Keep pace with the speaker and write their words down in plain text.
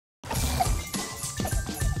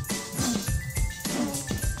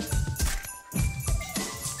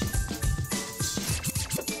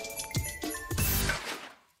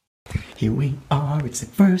Here we are, it's the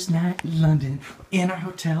first night in London, in our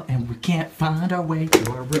hotel, and we can't find our way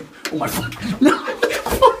to our room. Oh my phone! No!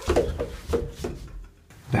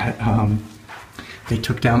 That, they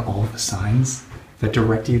took down all of the signs that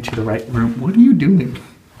direct you to the right room. What are you doing?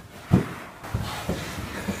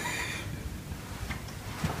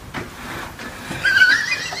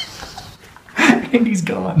 And he's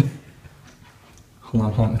gone.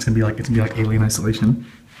 Hold on. It's gonna be like Alien Isolation.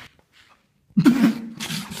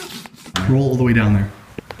 Roll all the way down there.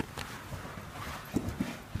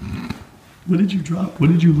 What did you drop? What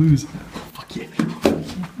did you lose? Oh, fuck yeah.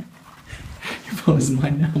 Your phone is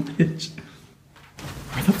mine now, bitch.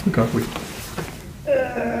 Where the fuck are we?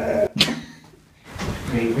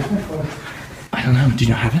 Wait, where's my phone? I don't know. Do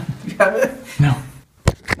you not have it? You have it? No.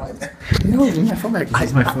 No, give me my phone back.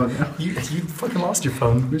 Where's my phone now? You fucking lost your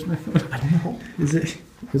phone. Where's my phone? I don't know. Is it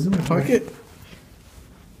in my pocket?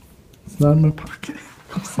 It's not in my pocket.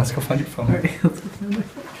 Let's go find your phone. Right, let's go find my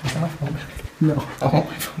phone. Can I have my phone back? No. I want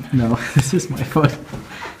my phone back. No, this is my phone.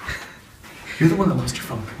 You're the one that lost your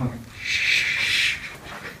phone. Come on. Shh.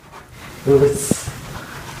 Let's...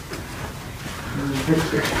 Right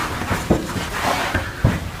here.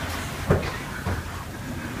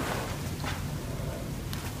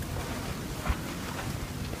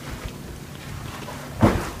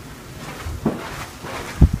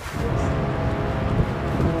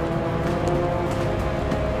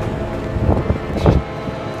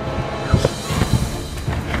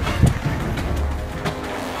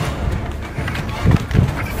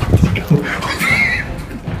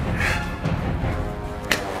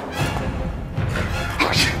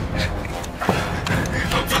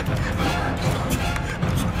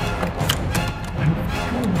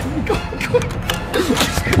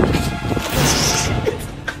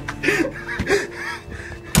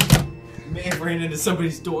 May have ran into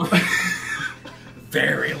somebody's door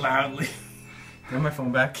very loudly. Give my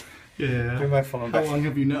phone back. Yeah. Give my phone back. How long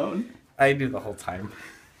have you known? I do the whole time.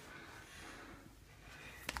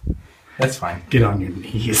 That's fine. Get on your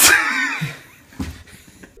knees.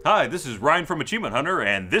 Hi, this is Ryan from Achievement Hunter,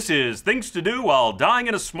 and this is Things to Do While Dying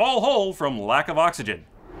in a Small Hole from Lack of Oxygen.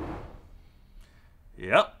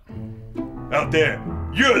 Yep. Out there,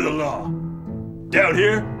 you're the law. Down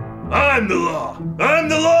here, I'm the law. I'm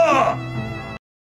the law!